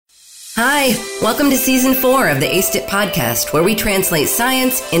Hi, welcome to Season 4 of the ACED podcast, where we translate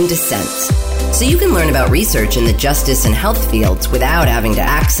science into sense. So you can learn about research in the justice and health fields without having to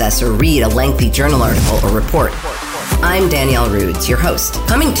access or read a lengthy journal article or report. I'm Danielle Rudes, your host,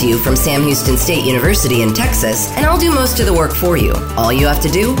 coming to you from Sam Houston State University in Texas, and I'll do most of the work for you. All you have to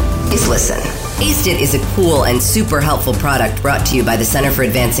do is listen. ACED is a cool and super helpful product brought to you by the Center for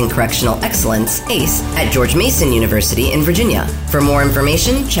Advancing Correctional Excellence, ACE, at George Mason University in Virginia. For more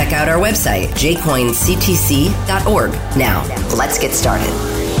information, check out our website, jcoinctc.org. Now, let's get started.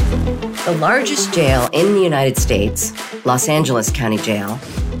 The largest jail in the United States, Los Angeles County Jail,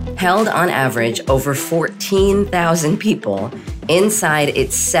 held on average over 14,000 people inside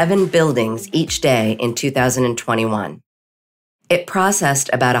its 7 buildings each day in 2021. It processed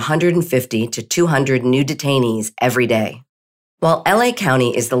about 150 to 200 new detainees every day. While LA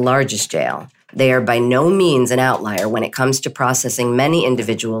County is the largest jail, they are by no means an outlier when it comes to processing many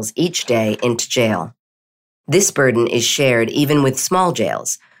individuals each day into jail. This burden is shared even with small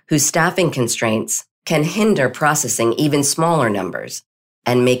jails, whose staffing constraints can hinder processing even smaller numbers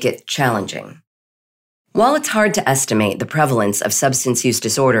and make it challenging. While it's hard to estimate the prevalence of substance use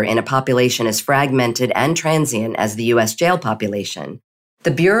disorder in a population as fragmented and transient as the U.S. jail population,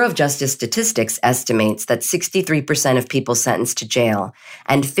 the Bureau of Justice Statistics estimates that 63% of people sentenced to jail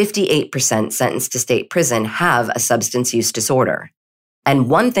and 58% sentenced to state prison have a substance use disorder. And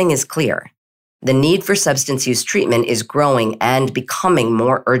one thing is clear: the need for substance use treatment is growing and becoming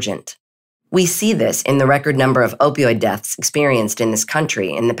more urgent. We see this in the record number of opioid deaths experienced in this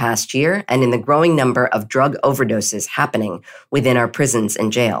country in the past year and in the growing number of drug overdoses happening within our prisons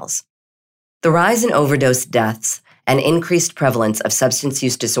and jails. The rise in overdose deaths and increased prevalence of substance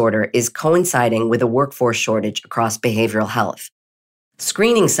use disorder is coinciding with a workforce shortage across behavioral health.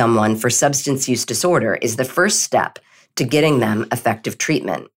 Screening someone for substance use disorder is the first step to getting them effective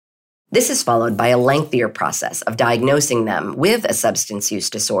treatment. This is followed by a lengthier process of diagnosing them with a substance use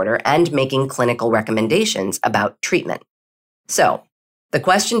disorder and making clinical recommendations about treatment. So, the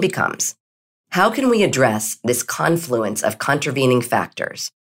question becomes, how can we address this confluence of contravening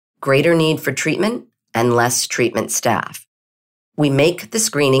factors, greater need for treatment and less treatment staff? We make the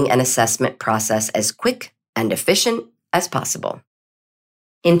screening and assessment process as quick and efficient as possible.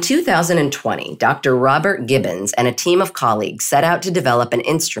 In 2020, Dr. Robert Gibbons and a team of colleagues set out to develop an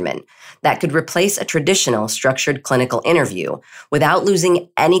instrument that could replace a traditional structured clinical interview without losing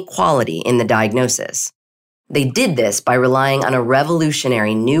any quality in the diagnosis. They did this by relying on a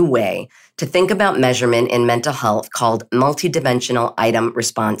revolutionary new way to think about measurement in mental health called multidimensional item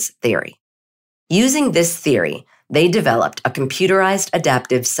response theory. Using this theory, they developed a computerized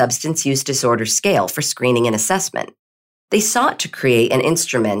adaptive substance use disorder scale for screening and assessment. They sought to create an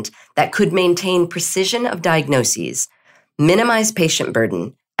instrument that could maintain precision of diagnoses, minimize patient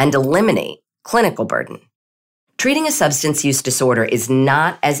burden, and eliminate clinical burden. Treating a substance use disorder is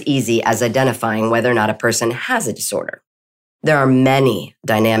not as easy as identifying whether or not a person has a disorder. There are many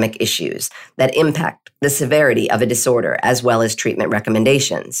dynamic issues that impact the severity of a disorder as well as treatment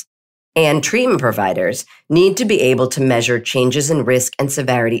recommendations. And treatment providers need to be able to measure changes in risk and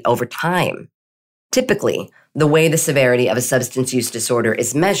severity over time. Typically, the way the severity of a substance use disorder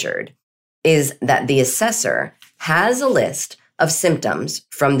is measured is that the assessor has a list of symptoms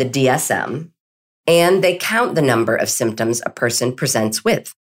from the DSM, and they count the number of symptoms a person presents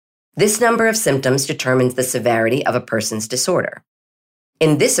with. This number of symptoms determines the severity of a person's disorder.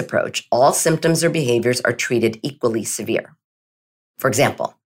 In this approach, all symptoms or behaviors are treated equally severe. For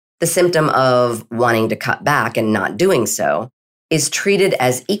example, the symptom of wanting to cut back and not doing so is treated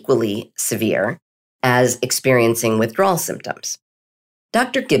as equally severe as experiencing withdrawal symptoms.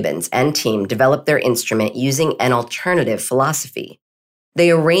 Dr. Gibbons and team developed their instrument using an alternative philosophy. They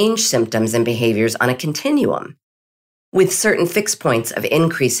arrange symptoms and behaviors on a continuum with certain fixed points of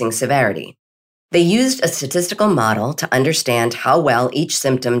increasing severity. They used a statistical model to understand how well each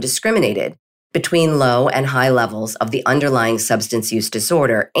symptom discriminated between low and high levels of the underlying substance use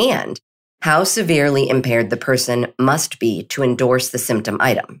disorder and how severely impaired the person must be to endorse the symptom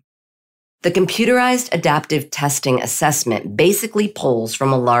item. The computerized adaptive testing assessment basically pulls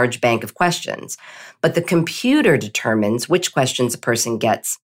from a large bank of questions, but the computer determines which questions a person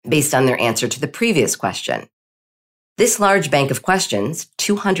gets based on their answer to the previous question. This large bank of questions,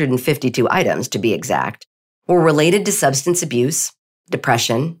 252 items to be exact, were related to substance abuse,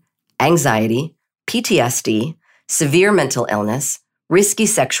 depression, anxiety, PTSD, severe mental illness, risky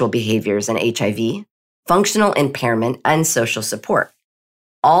sexual behaviors and HIV, functional impairment, and social support.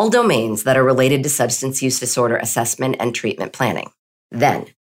 All domains that are related to substance use disorder assessment and treatment planning. Then,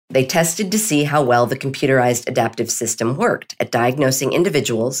 they tested to see how well the computerized adaptive system worked at diagnosing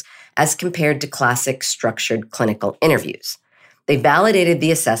individuals as compared to classic structured clinical interviews. They validated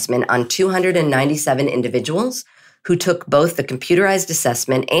the assessment on 297 individuals who took both the computerized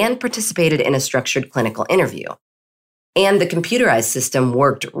assessment and participated in a structured clinical interview. And the computerized system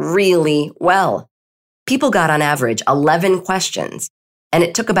worked really well. People got on average 11 questions, and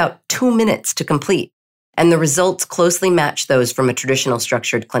it took about 2 minutes to complete. And the results closely matched those from a traditional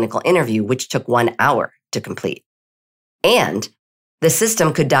structured clinical interview, which took 1 hour to complete. And the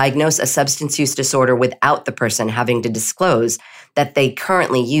system could diagnose a substance use disorder without the person having to disclose that they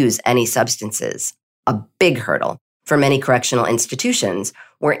currently use any substances, a big hurdle for many correctional institutions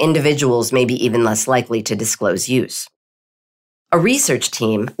where individuals may be even less likely to disclose use. A research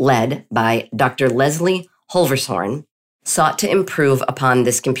team led by Dr. Leslie Holvershorn sought to improve upon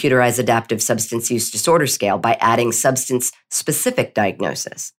this computerized adaptive substance use disorder scale by adding substance-specific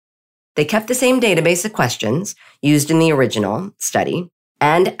diagnosis. They kept the same database of questions used in the original study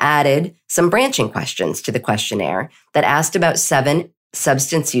and added some branching questions to the questionnaire that asked about 7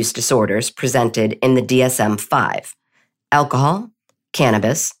 substance use disorders presented in the DSM-5: alcohol,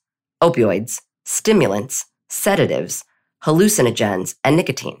 cannabis, opioids, stimulants, sedatives, hallucinogens, and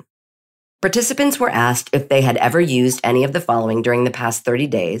nicotine. Participants were asked if they had ever used any of the following during the past 30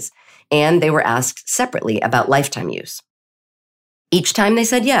 days, and they were asked separately about lifetime use. Each time they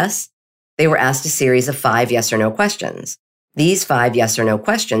said yes, they were asked a series of 5 yes or no questions. These 5 yes or no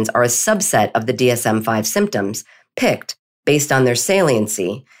questions are a subset of the DSM-5 symptoms picked based on their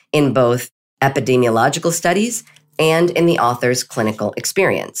saliency in both epidemiological studies and in the author's clinical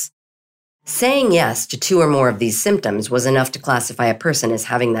experience. Saying yes to 2 or more of these symptoms was enough to classify a person as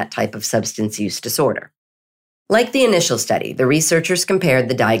having that type of substance use disorder. Like the initial study, the researchers compared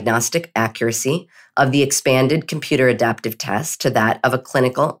the diagnostic accuracy of the expanded computer adaptive test to that of a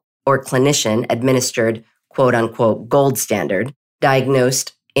clinical or clinician-administered, quote-unquote, gold standard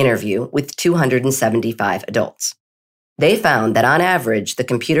diagnosed interview with 275 adults. They found that on average, the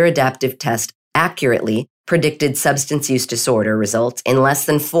computer adaptive test accurately predicted substance use disorder results in less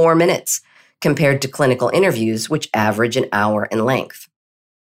than 4 minutes compared to clinical interviews, which average an hour in length.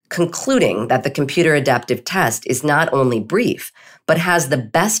 Concluding that the computer adaptive test is not only brief, but has the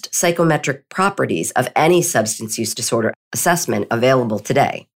best psychometric properties of any substance use disorder assessment available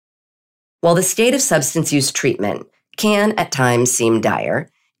today. While the state of substance use treatment can at times seem dire,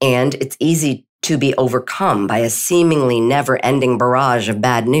 and it's easy to be overcome by a seemingly never-ending barrage of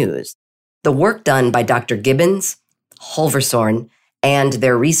bad news, the work done by Dr. Gibbons, Holvershorn, and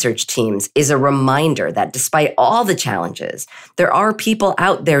their research teams is a reminder that despite all the challenges, there are people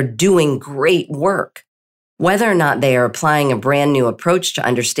out there doing great work. Whether or not they are applying a brand new approach to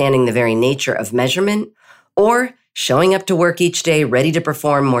understanding the very nature of measurement, or showing up to work each day ready to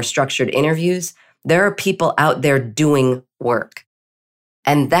perform more structured interviews, there are people out there doing work.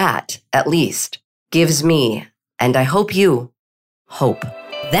 And that, at least, gives me, and I hope you, hope.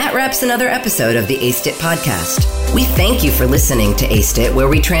 That wraps another episode of the Aced It podcast. We thank you for listening to Aced It, where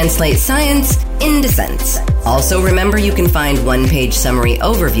we translate science into sense. Also, remember you can find one-page summary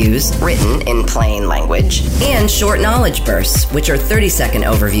overviews written in plain language and short knowledge bursts, which are 30-second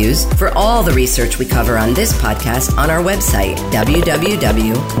overviews for all the research we cover on this podcast on our website,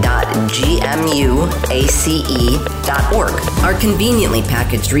 www.gmuace.org. Our conveniently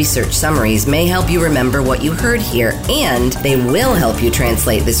packaged research summaries may help you remember what you heard here, and they will help you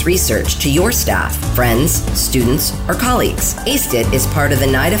translate this research to your staff, friends, students, or colleagues. Aced It is part of the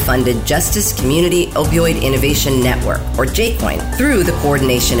NIDA-funded Justice Community Opioid Innovation Network, or JCOIN, through the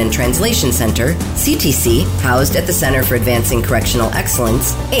Coordination and Translation Center, CTC, housed at the Center for Advancing Correctional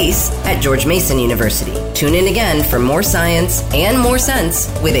Excellence, ACE, at George Mason University. Tune in again for more science and more sense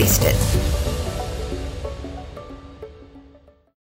with Aced It.